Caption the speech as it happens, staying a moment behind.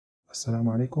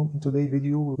Assalamu alaikum. In today's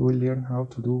video we will learn how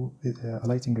to do a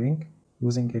lighting ring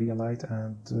using area light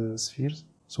and spheres.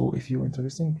 So if you're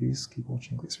interested, please keep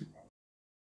watching this video.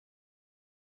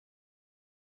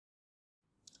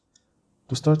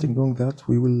 To start doing that,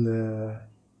 we will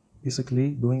basically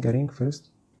doing a ring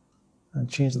first and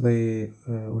change the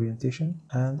orientation,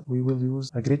 and we will use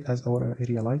a grid as our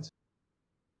area light.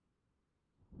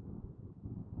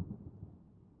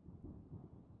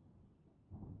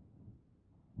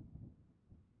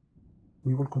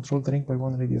 We will control the ring by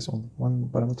one radius only, one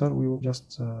parameter. We will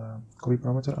just copy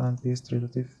parameter and paste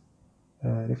relative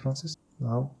references.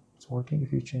 Now it's working.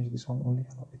 If you change this one only,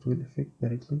 it will affect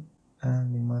directly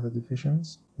and minimize the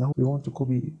divisions. Now we want to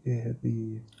copy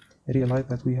the area light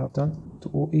that we have done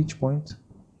to each point.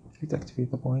 Click activate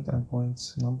the point and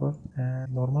points number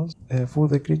and normals. For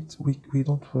the grid, we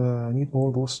don't need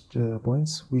all those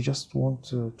points. We just want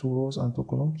 2 rows and 2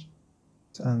 columns.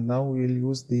 And now we'll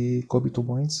use the copy to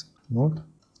points node.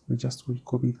 We just will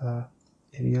copy the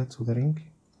area to the ring.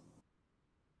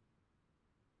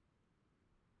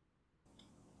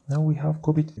 Now we have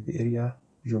copied the area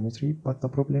geometry, but the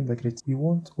problem the grids. We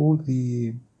want all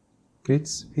the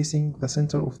grids facing the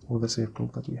center of the circle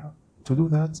that we have. To do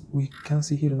that, we can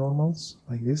see here normals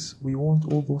like this. We want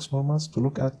all those normals to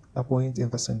look at a point in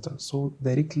the center. So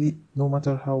directly, no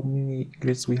matter how many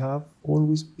grids we have,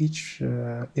 always each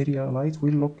area light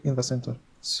will look in the center.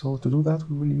 So to do that,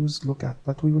 we will use look at,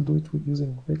 but we will do it with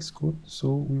using Vex code.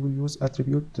 So we will use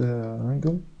attribute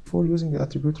wrangle. For using the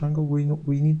attribute wrangle,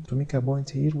 we need to make a point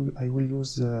here. I will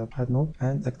use add node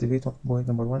and activate point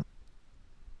number 1.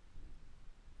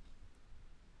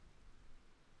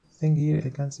 Thing here, I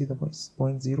can see the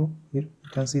point 0 here. You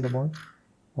can see the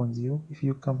point 0. If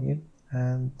you come here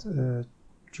and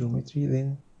geometry,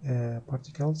 then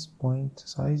particles point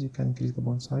size, you can increase the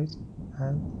point size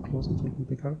and close it will be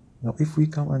bigger. Now if we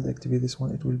come and activate this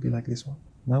one, it will be like this one.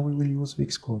 Now we will use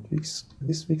Vex code.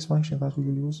 This Vex function that we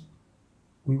will use,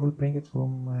 we will bring it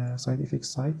from side effects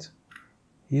site.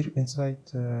 Here inside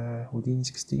Houdini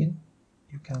 16,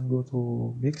 you can go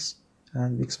to Vex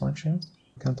and Vex function.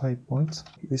 You can type point.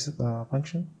 This is the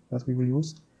function that we will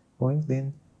use. Point,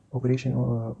 then operation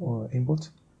or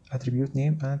input, attribute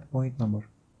name and point number.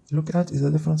 Look at is the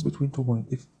difference between 2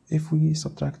 points. If we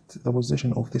subtract the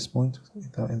position of this point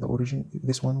in the origin,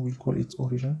 this one we call it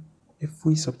origin. If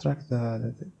we subtract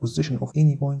the position of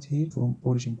any point here from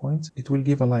origin point, it will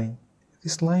give a line.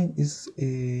 This line is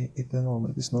the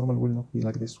normal. This normal will not be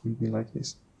like this, will be like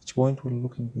this. Each point will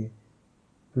look in here.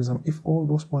 For example, if all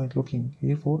those points looking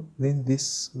here for, then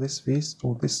this face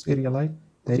or this area light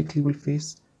directly will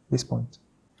face this point.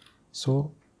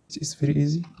 So it's very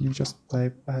easy. You just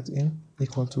type add in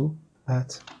equal to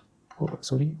add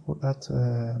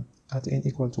n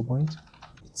equal to point.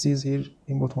 It says here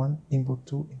input 1, input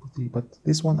 2, input 3, but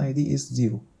this one ID is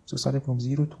 0. So starting from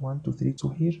 0 to 1 to 3. So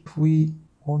here, if we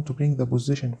want to bring the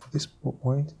position for this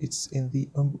point, it's in the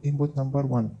input number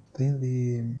 1. Then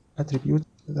the attribute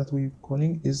that we're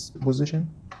calling is position,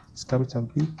 is capital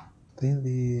P.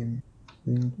 Then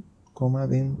comma,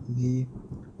 then the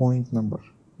point number.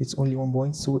 It's only 1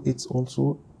 point, so it's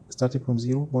also starting from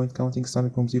 0, point counting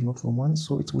starting from 0, not from 1,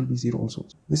 so it will be 0 also.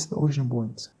 This is the origin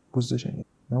point, position.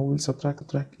 Now we'll subtract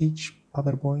each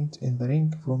other point in the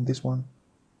ring from this one.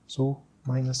 So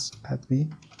minus add B,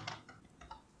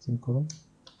 semicolon.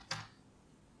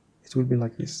 It will be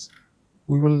like this.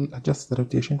 We will adjust the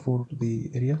rotation for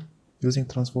the area using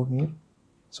transform here.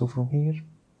 So from here,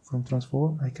 from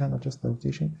transform, I can adjust the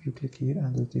rotation. If you click here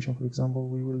and rotation, for example,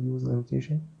 we will use the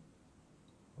rotation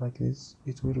like this.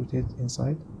 It will rotate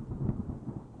inside.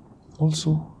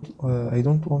 Also, I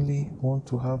don't only want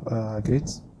to have a grid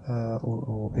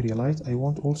or area light. I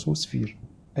want also sphere.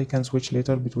 I can switch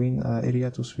later between area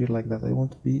to sphere like that. I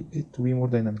want it to be more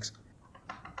dynamics.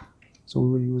 So we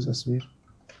will use a sphere,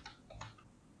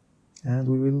 and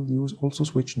we will use also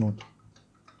switch node.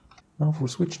 Now for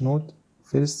switch node,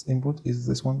 first input is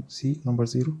this one, C number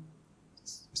 0.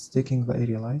 It's taking the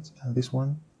area light, and this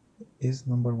one is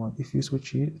number 1. If you switch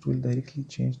here, it will directly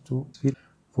change to sphere.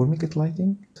 For make it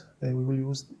lighting, we will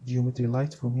use geometry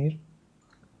light from here.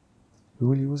 We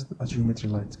will use a geometry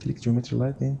light. Click geometry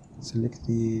light, then select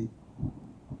the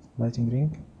lighting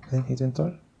ring, then hit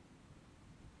enter.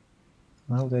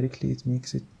 Now directly it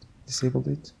makes it disabled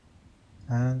it,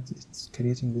 and it's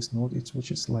creating this node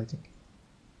which is lighting.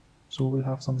 So we'll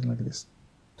have something like this.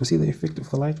 To see the effect of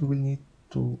the light, we will need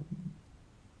to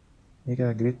make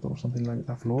a grid or something like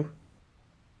a floor.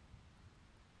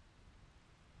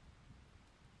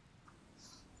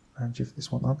 And shift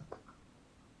this one up.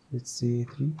 Let's say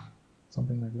 3,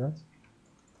 something like that.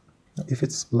 If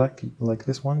it's black like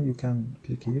this one, you can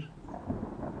click here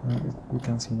and you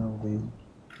can see now the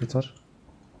better.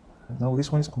 Now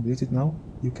this one is completed. Now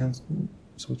you can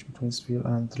switch between sphere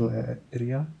and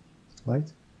area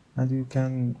light, and you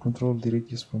can control the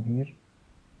radius from here,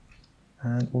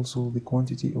 and also the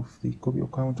quantity of the copy or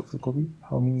count of the copy,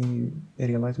 how many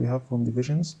area light we have from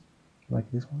divisions, like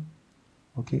this one.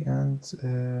 Okay, and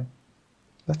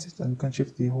that's it. And you can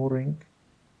shift the whole ring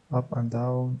up and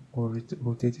down or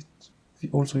rotate it.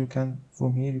 Also, you can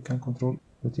from here you can control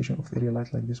rotation of the area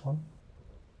light like this one.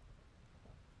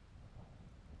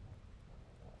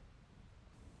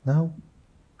 Now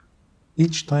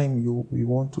each time you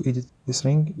want to edit this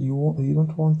ring, you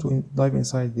don't want to dive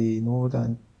inside the node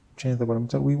and change the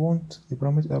parameter. We want the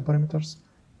parameters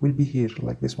will be here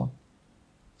like this one.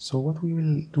 So what we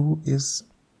will do is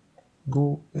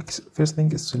go, first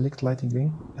thing is select lighting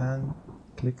ring and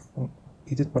click on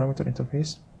edit parameter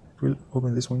interface. It will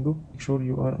open this window. Make sure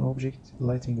you are an object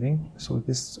lighting ring, so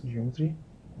this geometry.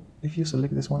 If you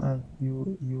select this one and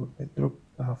you drop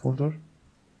a folder,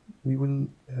 we will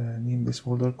name this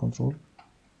folder control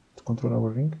to control our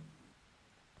ring.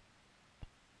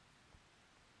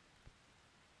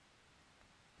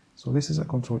 So this is a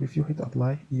control. If you hit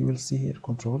apply, you will see here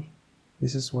control.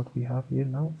 This is what we have here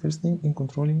now. First thing in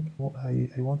controlling,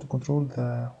 I want to control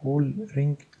the whole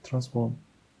ring transform.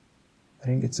 The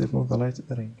ring itself, not the light,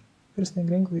 the ring. First thing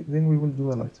ring, then we will do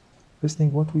the light. First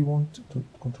thing what we want to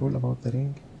control about the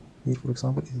ring here, for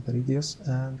example, is the radius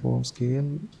and form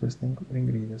scale. First thing ring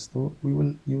radius. So we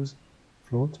will use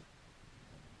float.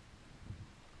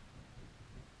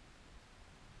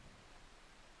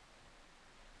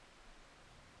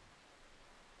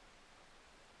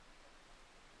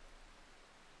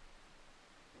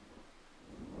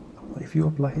 If you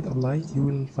hit apply, you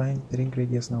will find the ring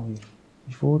radius now here.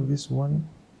 Before this one,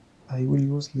 I will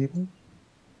use label.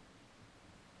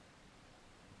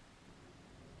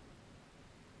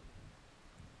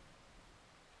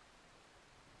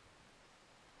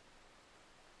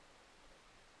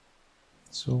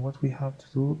 So what we have to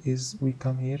do is we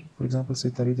come here, for example,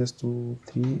 set the radius to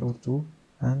 3 or 2,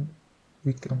 and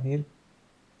we come here,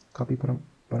 copy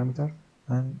parameter,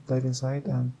 and dive inside,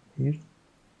 and here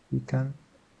we can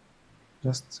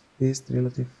just paste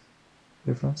relative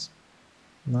reference.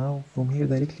 Now from here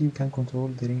directly you can control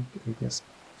the ring radius.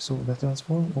 So the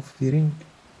transform of the ring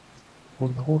for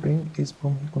the whole ring is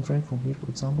from here, controlling from here, for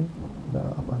example, the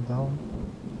up and down,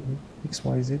 x,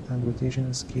 y, z, and rotation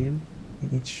and scale in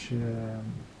each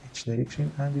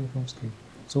direction, and uniform scale.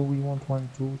 So we want 1,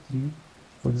 2, 3,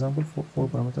 for example, four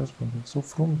parameters from here. So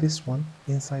from this one,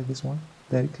 inside this one,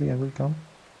 directly I will come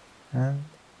and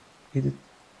edit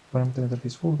parameter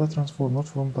interface for the transform, not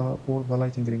from the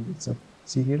lighting ring itself.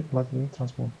 See here, lighting ring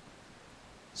transform.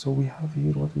 So we have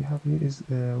here, what we have here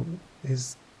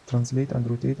is translate and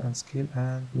rotate and scale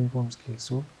and uniform scale.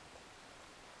 So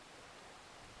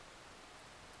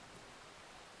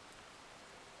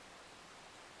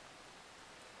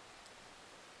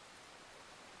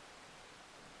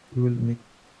we will make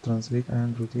translate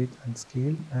and rotate and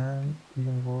scale and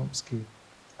uniform scale.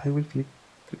 I will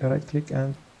right click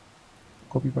and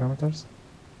copy parameters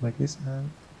like this, and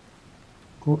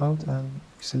go out and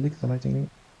select the lighting ring,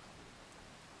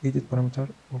 edit parameter.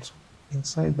 Also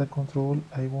inside the control,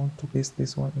 I want to paste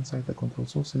this one inside the control.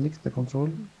 So select the control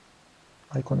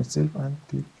icon itself and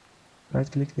right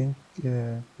click, then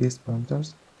paste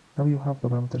parameters. Now you have the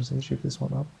parameters here. Shift this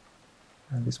one up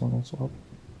and this one also up.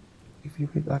 If you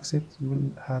hit accept, you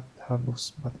will have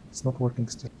those, but it's not working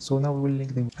still. So now we will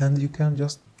link them, and you can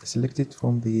just select it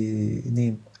from the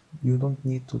name. You don't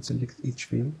need to select each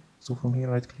field. So from here,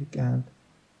 right click and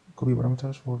copy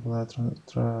parameters for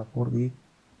the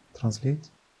translate.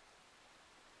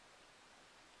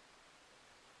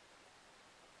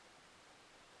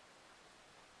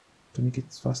 To make it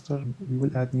faster, we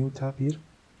will add new tab here.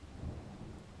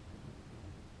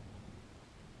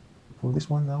 For this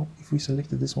one now, if we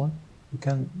selected this one, we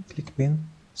can click pin.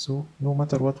 So no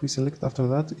matter what we select after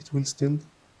that, it will still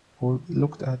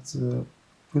looked at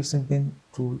will send pin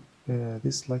to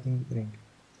this lighting ring.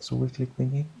 So we'll click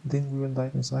pin here, then we will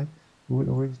dive inside. We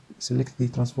will already select the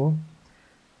transform.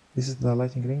 This is the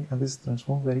lighting ring, and this is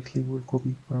transform. Directly we will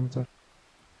copy parameter.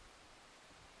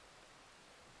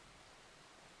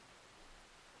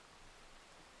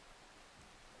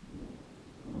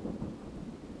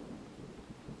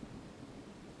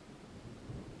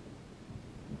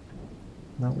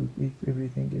 Now if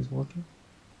everything is working,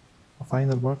 a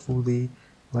final part for the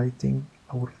lighting,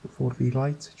 for the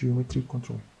light geometry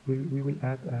control. We will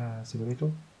add a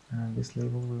separator, and this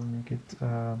label will make it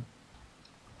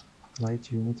light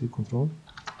geometry control.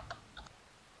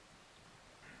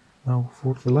 Now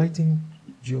for the lighting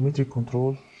geometry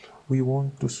control, we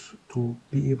want to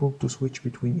be able to switch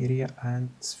between area and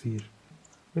sphere.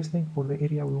 First thing, for the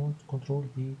area, we want to control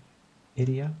the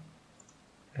area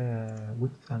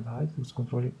width and height,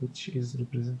 which is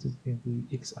represented in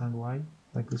the x and y,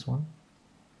 like this one,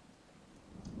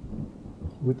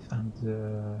 width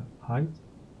and height.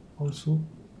 Also,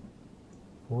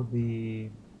 for the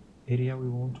area, we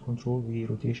want to control the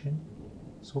rotation.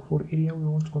 So for area, we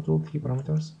want to control 3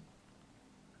 parameters,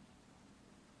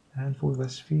 and for the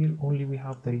sphere, only we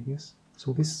have the radius.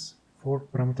 So this 4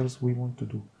 parameters we want to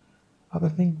do. Other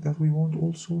thing that we want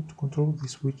also to control the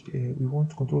switch, we want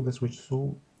to control the switch,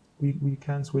 so we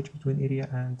can switch between area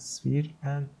and sphere.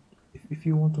 And if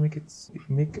you want to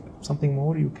make something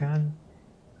more, you can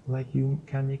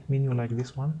make menu like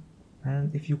this one,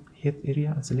 and if you hit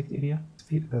area and select area,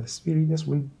 the sphere radius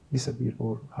will disappear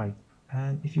or hide.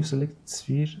 And if you select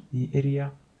sphere, the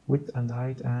area width and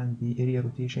height and the area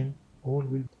rotation all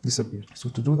will disappear. So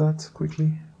to do that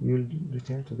quickly, we will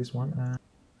return to this one and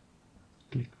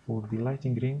click for the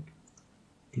lighting ring,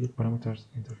 edit parameters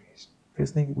interface.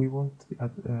 First thing, we want a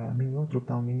menu, drop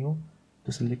down menu,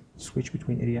 to select switch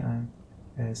between area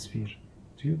and sphere.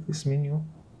 To use this menu,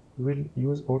 we will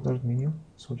use ordered menu,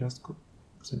 so just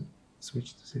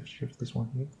switch to shift this one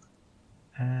here,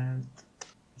 and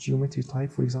geometry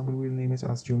type, for example, we'll name it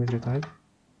as geometry type.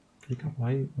 Click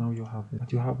apply. Now you have it,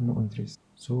 but you have no entries.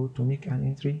 So to make an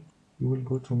entry, you will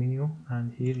go to menu,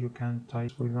 and here you can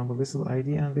type, for example, this is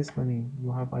ID and this the name.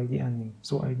 You have ID and name.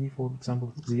 So ID, for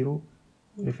example, 0,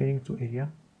 referring to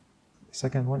area. The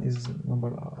second one is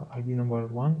ID number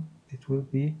 1, it will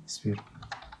be sphere.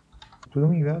 To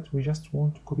doing that, we just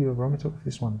want to copy the parameter of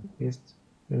this one, paste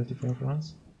relative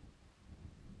reference.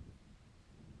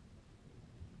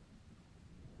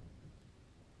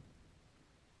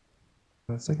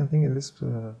 The second thing is this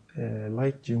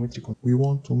light geometry. We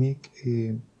want to make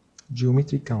a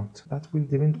geometry count that will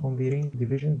depend on the range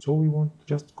division. So we want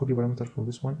just copy parameter for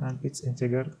this one, and it's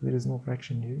integer. There is no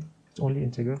fraction here. It's only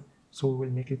integer. So we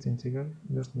will make it integer.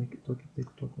 Just make it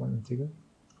take one integer,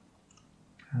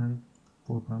 and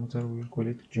for parameter we will call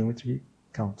it geometry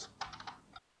count.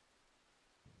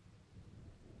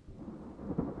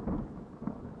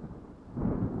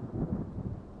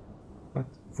 But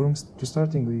from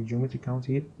starting the geometry count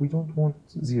here, we don't want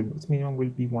 0. Its minimum will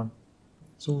be 1.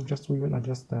 So we will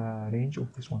adjust the range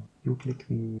of this one. You click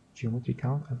the geometry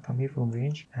count and come here from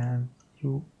range, and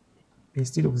you,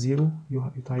 instead of 0,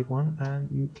 you type 1, and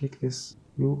you click this,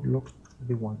 you lock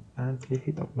the 1 and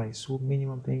hit apply. So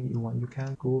minimum thing you want, you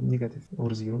can go negative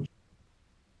or 0.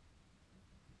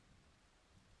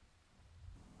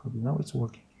 Now it's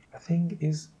working. The thing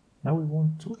is, now we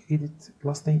want to edit,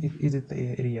 last thing, edit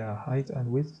the area height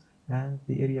and width and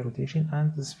the area rotation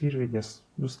and the sphere radius.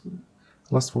 Just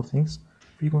last 4 things.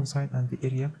 Frequency sign and the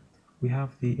area, we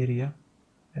have the area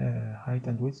height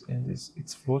and width, and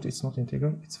it's float, it's not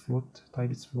integer, it's float type,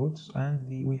 it's float.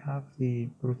 And we have the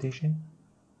rotation,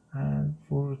 and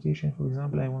for rotation, for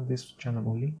example, I want this channel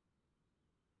only.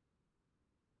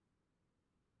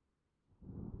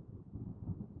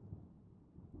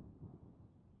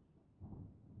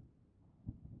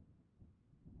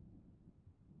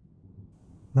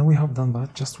 Now we have done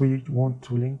that, just we want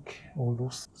to link all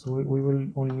those, so we will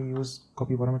only use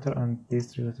copy parameter and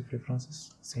paste relative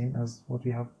references, same as what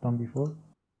we have done before.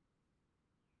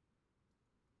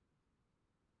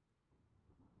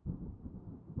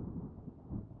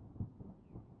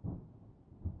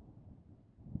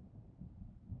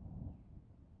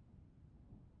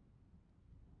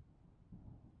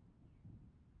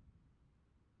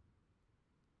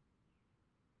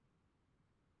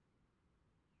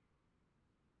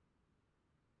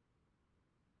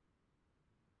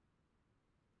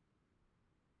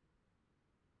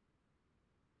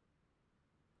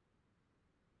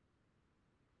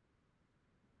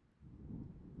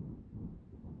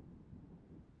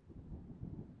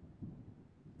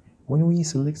 When we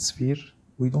select sphere,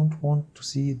 we don't want to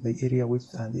see the area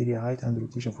width and area height and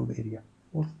rotation for the area.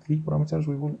 All 3 parameters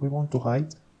we want to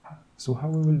hide. So how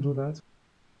we will do that?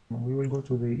 We will go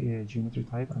to the geometry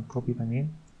type and copy the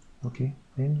name. Okay,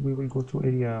 then we will go to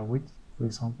area width, for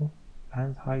example,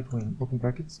 and height when open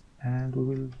brackets, and we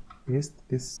will paste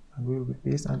this, and we will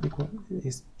paste and equal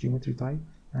is geometry type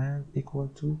and equal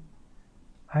to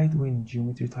height when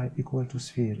geometry type equal to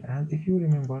sphere. And if you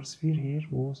remember, sphere here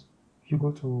was, if you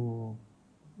go to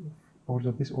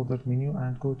ordered menu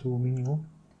and go to menu,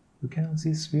 you can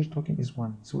see sphere token is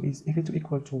 1. So if it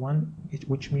equal to 1,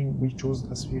 which means we chose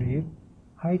a sphere here,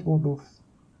 height or both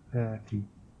 3.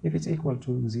 If it's equal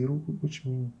to 0, which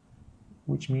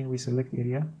mean we select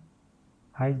area,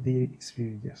 hide the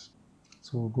sphere radius.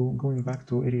 So going back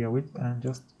to area width, and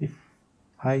just if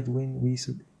hide when we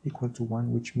equal to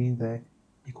 1, which means that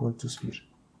equal to sphere.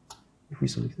 If we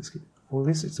select the scale, for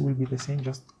this it will be the same,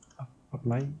 just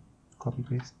apply, copy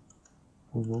paste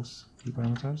for those 3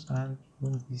 parameters, and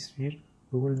from the sphere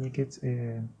we will make it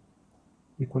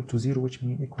equal to 0, which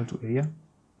means equal to area.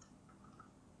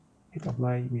 Hit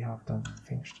apply, we have done,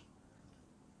 finished.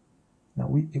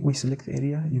 Now if we select the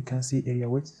area, you can see area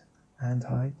width and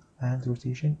height and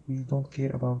rotation. We don't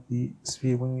care about the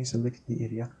sphere when we select the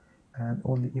area, and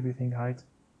only everything height,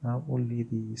 now only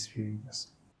the sphere. Yes.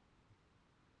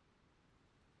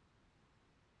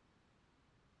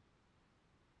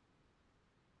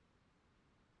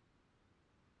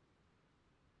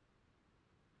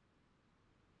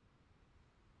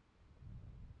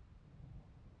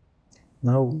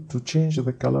 Now to change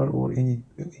the color or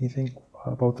anything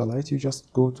about the light, you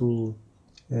just go to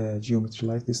geometry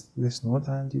light, this node,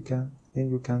 and you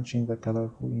can change the color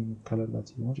for any color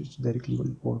that you want. It directly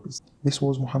will work. This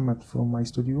was Muhammad from my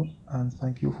studio, and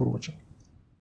thank you for watching.